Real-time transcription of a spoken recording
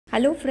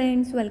Hello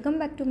friends, welcome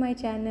back to my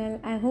channel.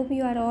 I hope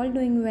you are all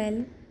doing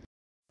well.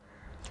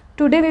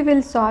 Today we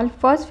will solve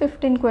first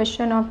 15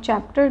 question of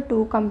chapter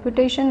 2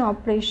 Computation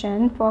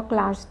Operation for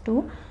class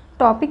 2.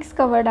 Topics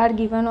covered are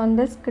given on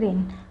the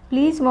screen.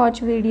 Please watch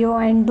video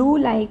and do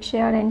like,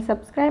 share and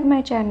subscribe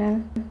my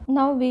channel.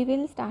 Now we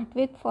will start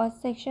with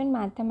first section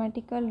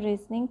mathematical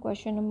reasoning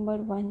question number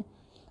 1.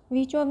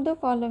 Which of the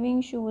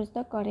following shows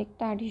the correct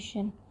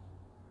addition?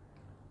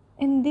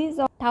 In this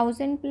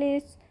 1000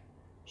 place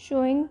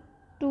showing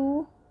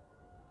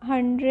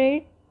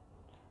 200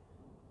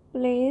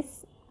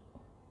 place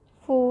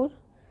 4,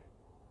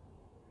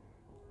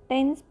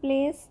 tens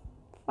place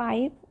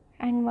 5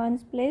 and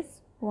ones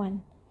place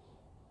 1.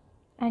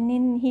 And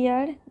in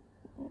here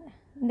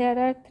there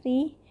are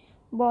 3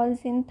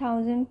 balls in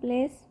 1000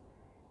 place,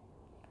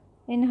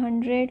 in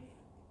 100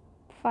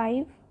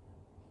 5,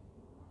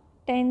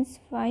 tens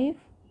 5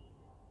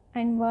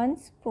 and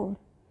ones 4.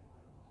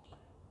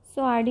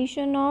 So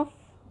addition of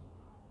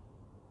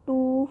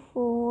 2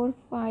 4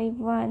 5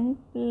 1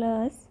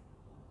 plus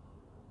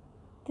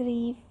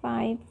 3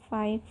 5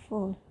 5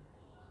 4.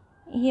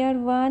 Here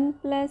 1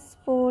 plus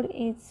 4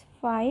 is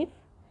 5,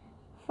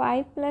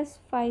 5 plus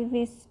 5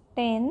 is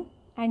 10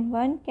 and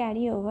 1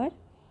 carry over.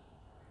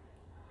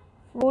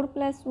 4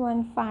 plus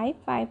 1 5,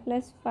 5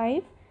 plus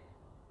 5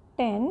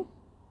 10,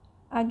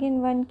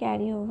 again 1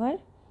 carry over.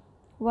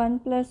 1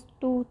 plus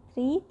 2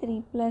 3,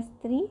 3 plus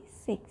 3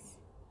 6.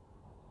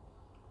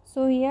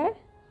 So here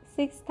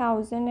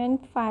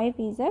 6005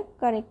 is a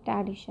correct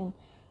addition.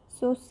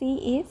 So C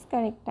is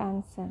correct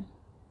answer.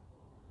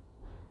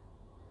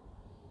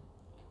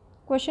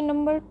 Question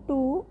number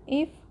 2.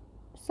 If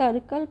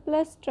circle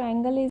plus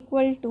triangle is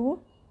equal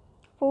to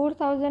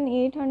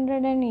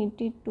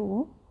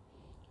 4882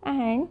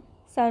 and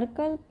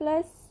circle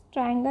plus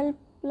triangle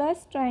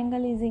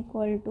is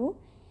equal to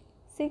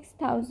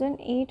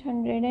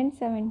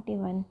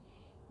 6871,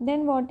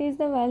 then what is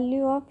the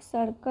value of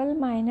circle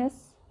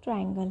minus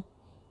triangle?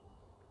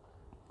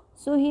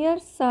 So here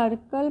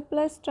circle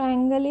plus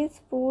triangle is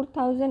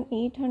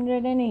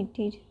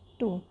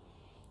 4882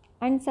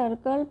 and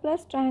circle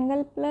plus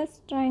triangle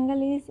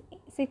is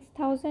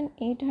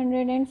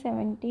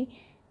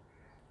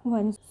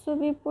 6871. So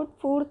we put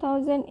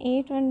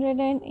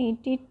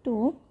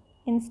 4882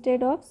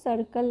 instead of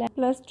circle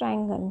plus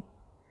triangle.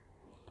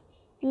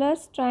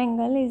 Plus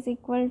triangle is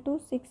equal to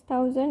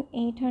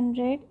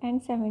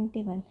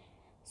 6871.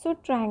 So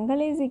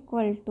triangle is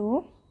equal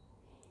to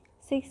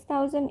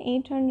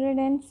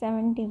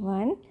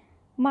 6871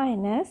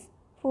 minus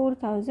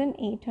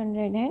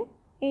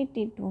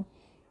 4882.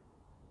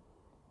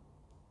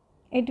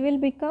 It will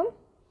become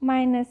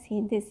minus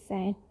here this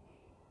side,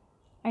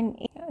 and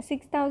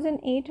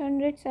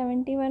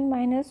 6871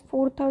 minus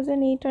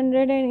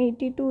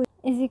 4882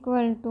 is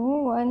equal to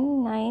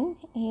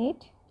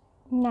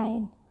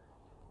 1989.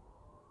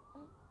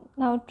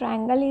 Now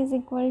triangle is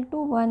equal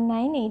to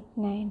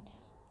 1989.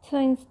 So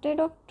instead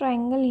of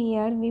triangle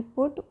here we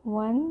put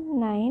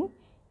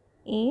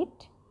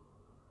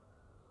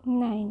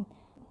 1989.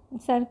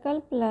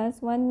 Circle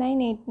plus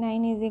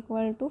 1989 is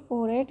equal to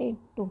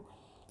 4882.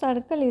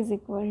 Circle is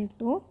equal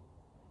to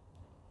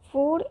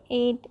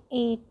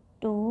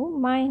 4882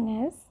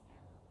 minus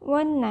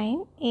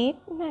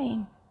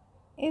 1989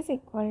 is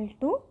equal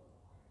to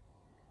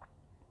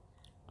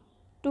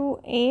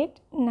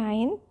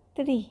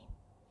 2893.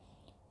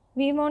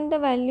 We want the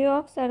value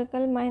of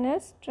circle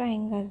minus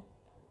triangle.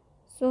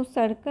 So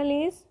circle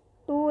is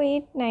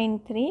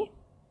 2893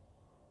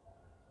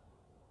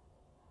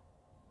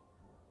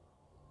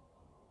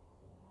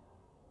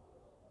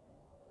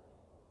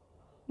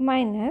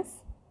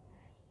 minus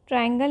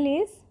triangle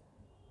is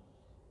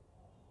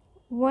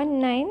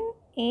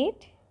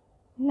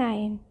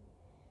 1989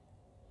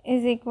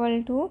 is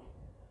equal to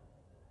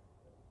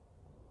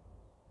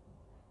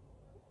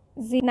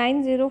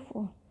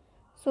 904.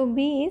 So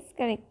B is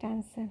correct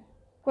answer.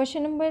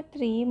 Question number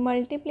 3.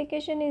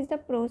 Multiplication is the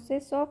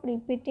process of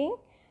repeating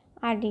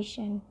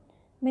addition.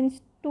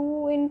 Means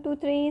 2 into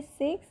 3 is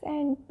 6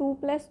 and 2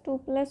 plus 2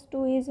 plus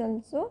 2 is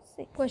also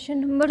 6.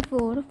 Question number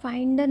 4.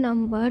 Find the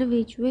number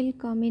which will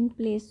come in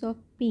place of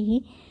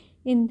P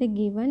in the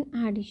given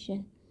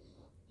addition.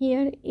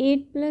 Here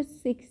 8 plus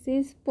 6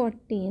 is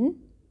 14.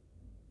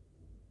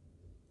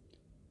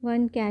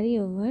 1 carry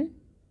over.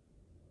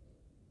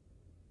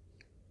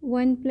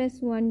 1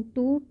 plus 1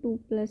 2, 2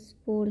 plus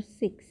 4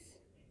 6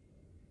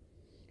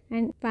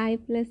 and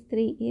 5 plus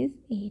 3 is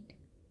 8.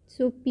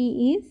 So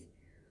P is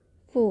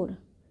 4.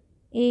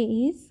 A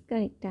is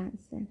correct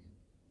answer.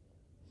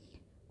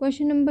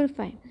 Question number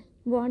 5.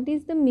 What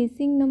is the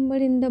missing number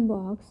in the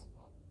box?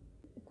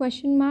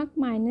 Question mark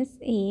minus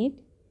 8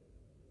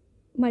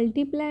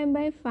 multiplied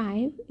by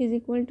 5 is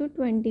equal to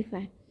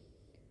 25.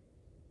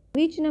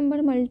 Which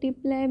number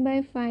multiplied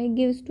by 5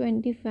 gives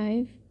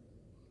 25?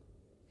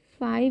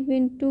 5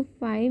 into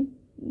 5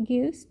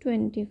 gives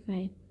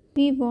 25.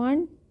 We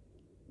want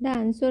the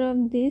answer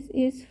of this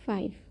is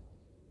 5.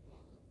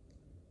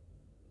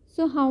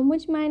 So how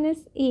much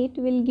minus 8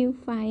 will give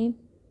 5?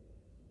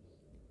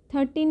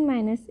 13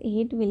 minus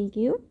 8 will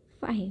give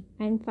 5,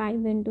 and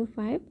 5 into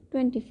 5,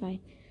 25.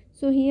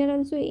 So here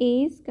also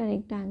A is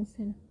correct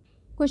answer.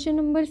 Question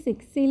number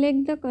 6.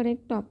 Select the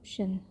correct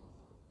option.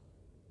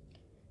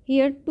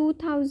 Here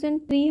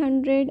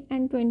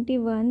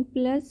 2321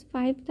 plus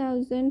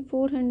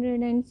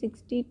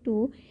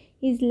 5462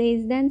 is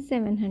less than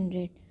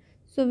 700.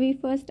 So we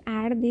first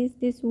add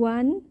this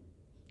 1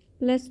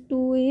 plus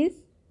 2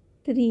 is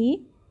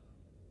 3,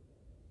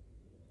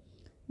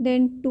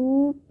 then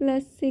 2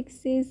 plus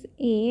 6 is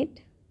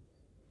 8,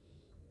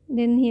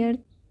 then here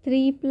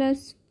 3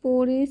 plus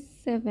 4 is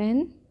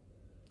 7,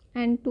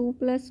 and 2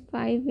 plus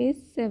 5 is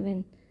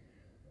 7.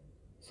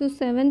 So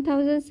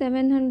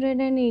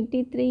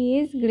 7783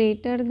 is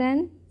greater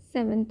than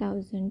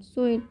 7000.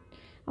 So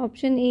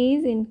option A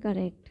is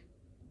incorrect.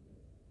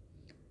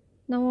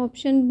 Now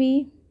option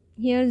B.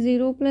 Here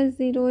 0 plus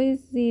 0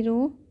 is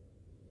 0.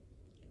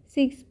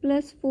 6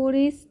 plus 4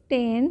 is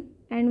 10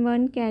 and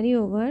 1 carry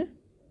over.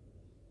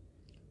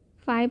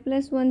 5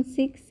 plus 1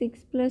 6,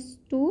 6 plus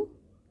 2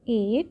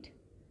 8,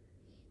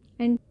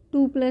 and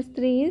 2 plus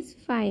 3 is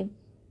 5.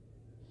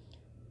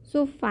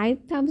 So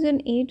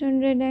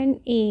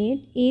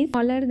 5808 is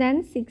smaller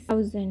than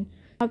 6000.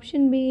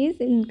 Option B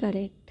is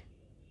incorrect.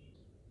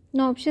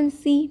 Now option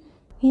C.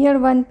 Here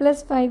 1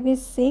 plus 5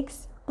 is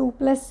 6, 2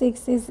 plus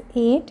 6 is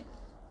 8,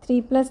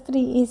 3 plus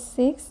 3 is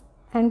 6,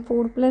 and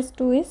 4 plus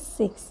 2 is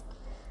 6.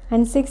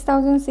 And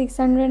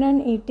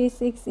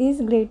 6686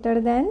 is greater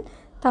than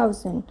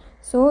 1000.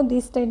 So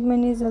this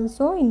statement is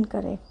also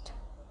incorrect.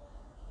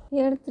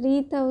 Here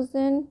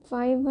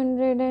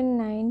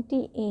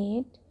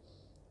 3598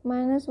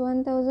 minus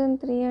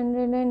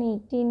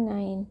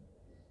 1389.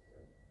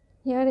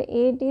 Here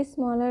 8 is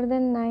smaller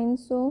than 9,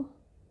 so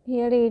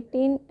here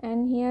 18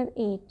 and here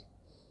 8.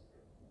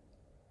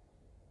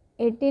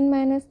 18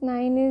 minus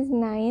 9 is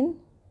 9.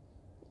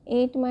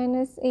 8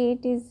 minus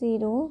 8 is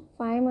 0.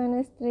 5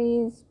 minus 3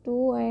 is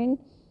 2, and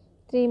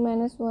 3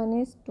 minus 1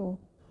 is 2.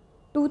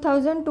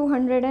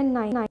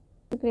 2209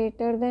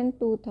 greater than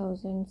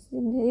 2000.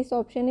 This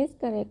option is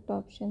correct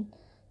option.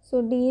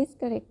 So D is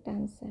correct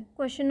answer.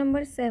 Question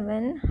number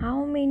 7.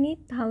 How many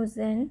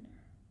thousand,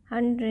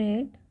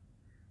 hundred,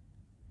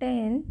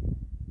 10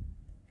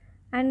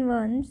 and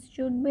ones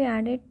should be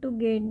added to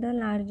get the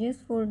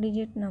largest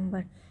 4-digit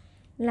number?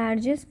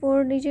 Largest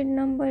 4-digit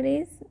number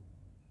is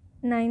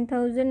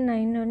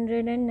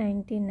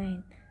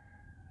 9999.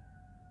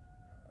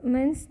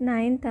 Means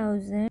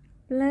 9000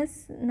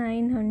 plus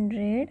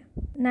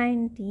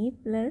 990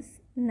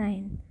 plus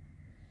 9.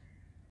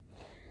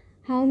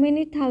 How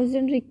many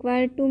thousand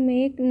required to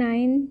make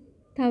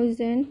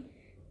 9000?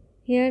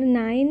 Here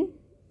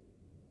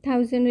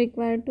 9000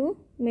 required to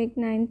make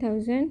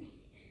 9000.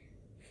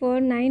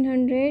 For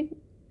 900,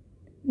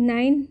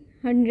 9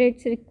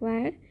 hundreds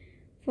required.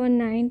 For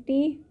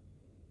 90,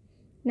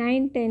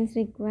 9 tens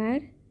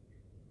required.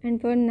 And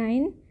for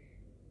 9,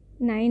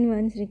 9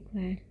 ones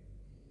required.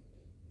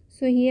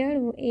 So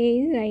here A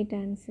is right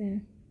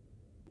answer.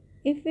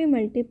 If we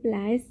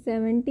multiply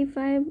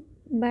 75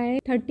 by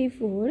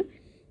 34,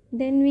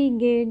 then we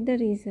get the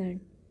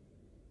result.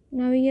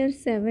 Now here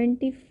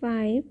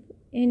 75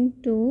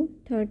 into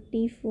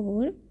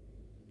 34.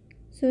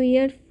 So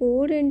here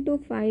 4 into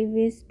 5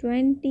 is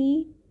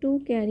 20, 2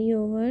 carry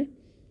over.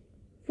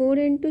 4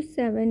 into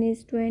 7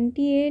 is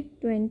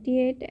 28,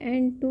 28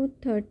 and 2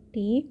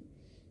 30.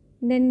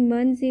 Then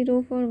 1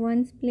 0 for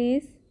ones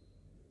place.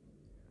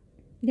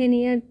 Then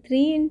here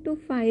 3 into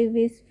 5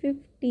 is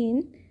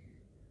 15,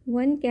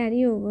 1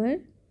 carry over.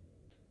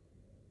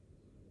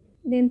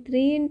 Then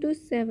 3 into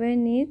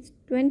 7 is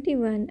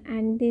 21,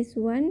 and this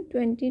one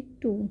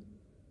 22.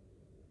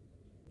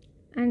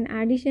 And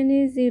addition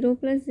is 0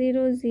 plus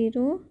 0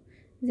 0,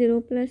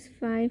 0 plus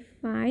 5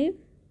 5,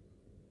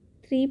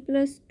 3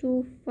 plus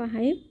 2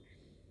 5,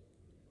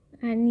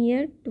 and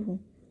here 2.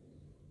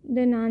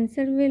 Then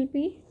answer will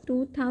be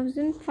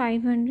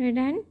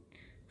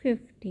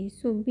 2550.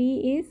 So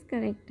B is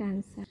correct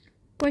answer.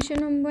 Question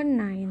number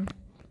 9.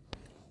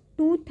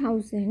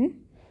 2000,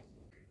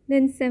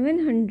 then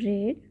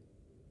 700,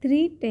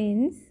 3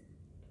 tens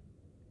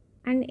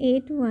and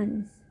 8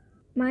 ones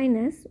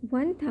minus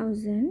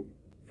 1000,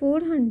 4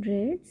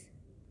 hundreds,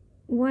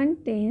 1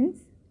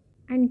 tens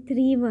and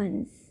 3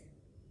 ones.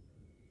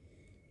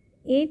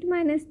 8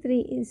 minus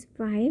 3 is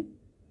 5.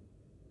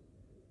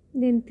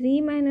 Then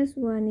 3 minus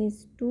 1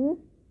 is 2.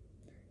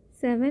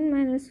 7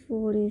 minus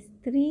 4 is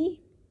 3.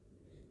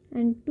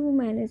 And 2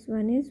 minus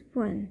 1 is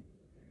 1.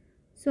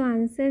 So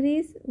answer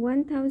is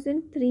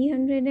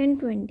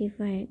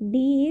 1325.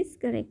 D is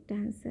correct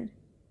answer.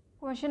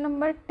 Question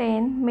number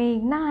 10.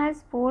 Meghna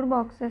has 4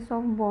 boxes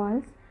of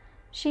balls.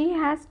 She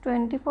has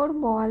 24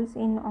 balls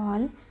in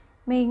all.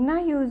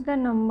 Meghna used the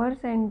number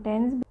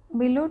sentence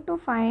below to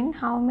find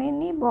how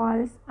many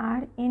balls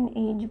are in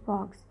each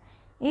box.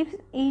 If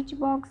each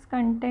box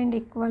contained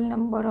equal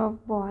number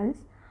of balls,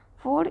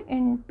 4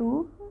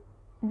 into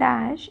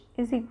dash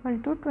is equal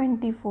to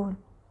 24.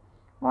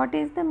 What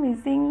is the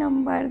missing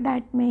number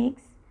that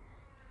makes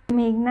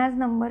Meghna's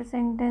number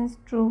sentence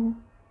true?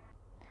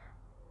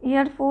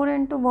 Here 4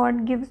 into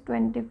what gives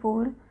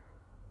 24?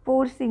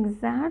 4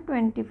 6 are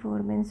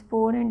 24, means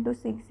 4 into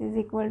 6 is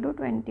equal to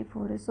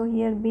 24. So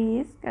here B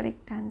is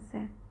correct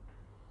answer.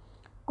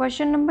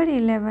 Question number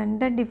 11.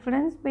 The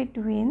difference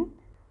between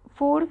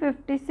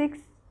 456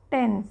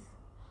 tens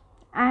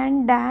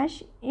and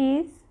dash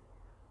is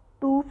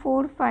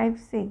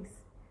 2456.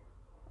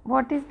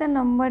 What is the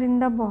number in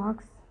the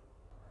box?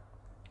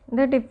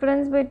 The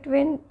difference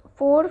between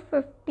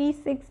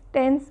 456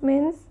 tens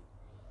means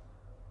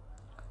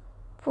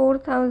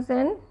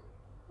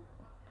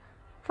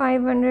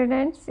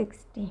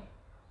 4560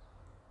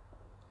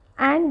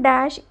 and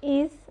dash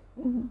is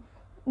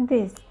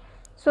this.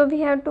 So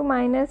we have to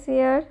minus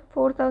here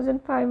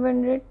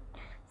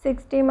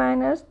 4560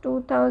 minus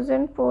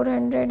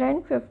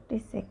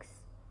 2456.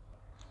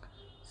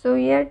 So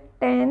here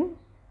 10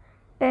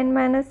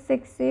 minus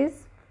 6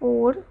 is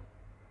 4.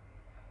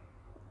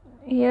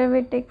 Here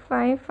we take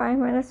 5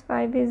 minus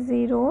 5 is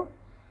 0,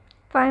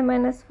 5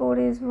 minus 4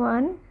 is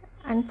 1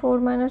 and 4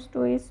 minus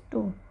 2 is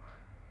 2.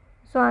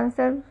 So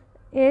answer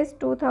is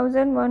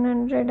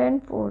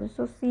 2104.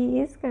 So C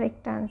is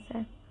correct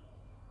answer.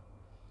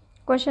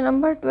 Question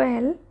number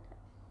 12.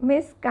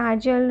 Miss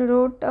Kajal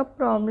wrote a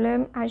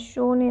problem as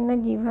shown in a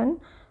given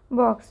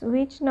box.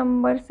 Which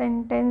number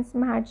sentence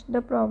matched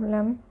the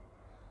problem?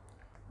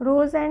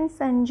 Rose and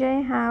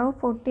Sanjay have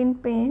 14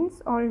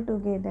 pens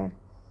altogether.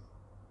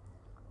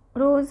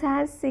 Rose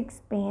has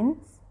 6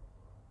 pens.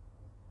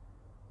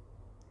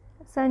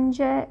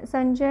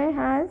 Sanjay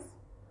has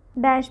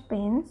dash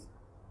pens.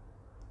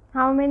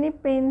 How many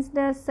pens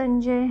does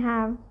Sanjay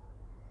have?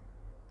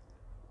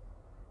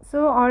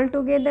 So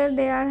altogether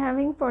they are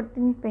having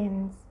 14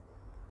 pens.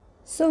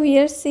 So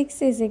here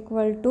 6 is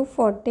equal to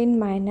 14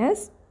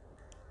 minus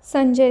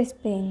Sanjay's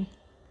pen.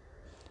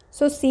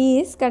 So C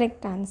is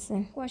correct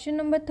answer. Question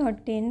number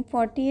 13.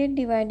 48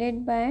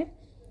 divided by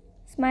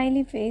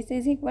smiley face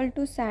is equal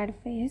to sad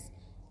face.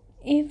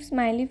 If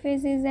smiley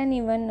face is an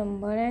even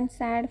number and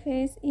sad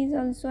face is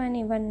also an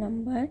even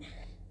number,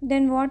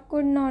 then what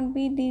could not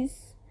be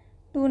these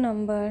two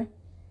number?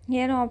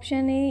 Here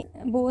option A,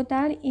 both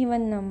are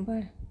even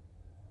number.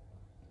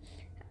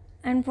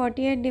 And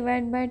 48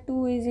 divided by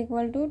 2 is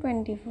equal to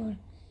 24.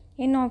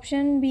 In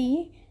option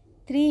B,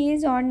 3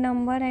 is odd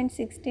number and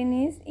 16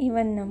 is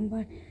even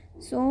number.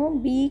 So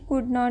B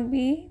could not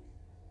be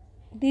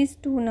these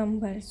two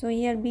numbers. So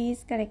here B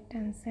is correct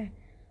answer.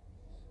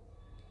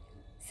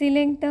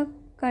 Select the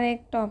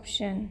correct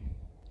option.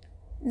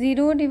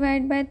 0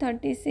 divided by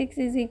 36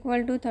 is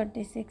equal to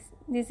 36.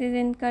 This is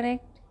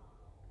incorrect.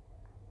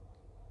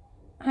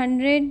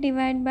 100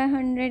 divided by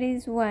 100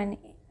 is 1.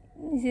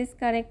 This is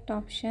correct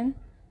option.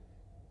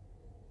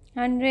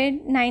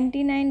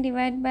 199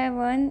 divided by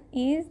 1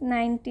 is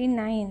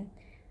 99.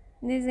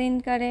 This is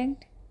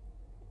incorrect.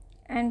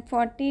 And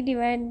 40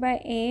 divided by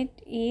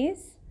 8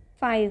 is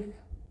 5.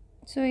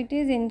 So it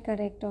is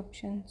incorrect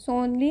option. So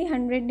only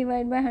 100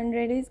 divided by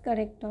 100 is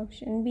correct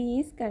option. B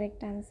is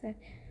correct answer.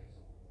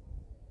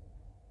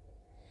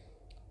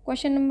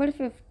 Question number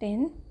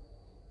 15.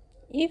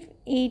 If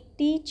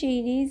 80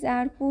 cherries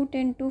are put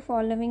into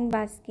following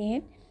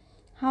basket,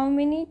 how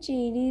many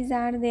cherries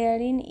are there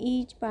in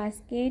each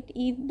basket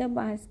if the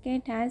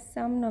basket has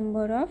some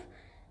number of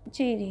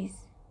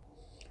cherries?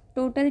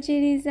 Total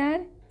cherries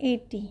are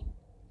 80.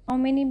 How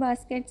many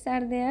baskets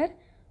are there?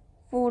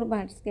 4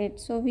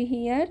 baskets. So we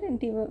here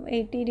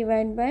 80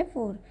 divided by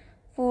 4.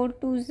 4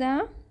 2s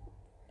are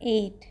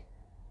 8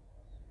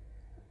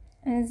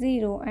 and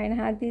 0 and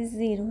had is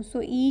 0.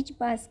 So each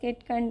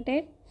basket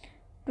contained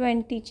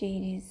 20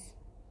 cherries.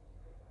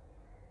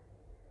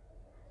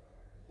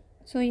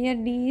 So here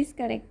D is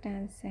correct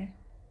answer.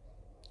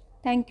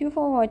 Thank you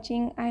for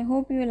watching. I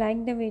hope you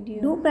like the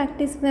video. Do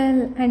practice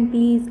well and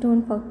please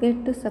don't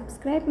forget to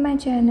subscribe my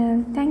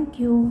channel. Thank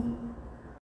you.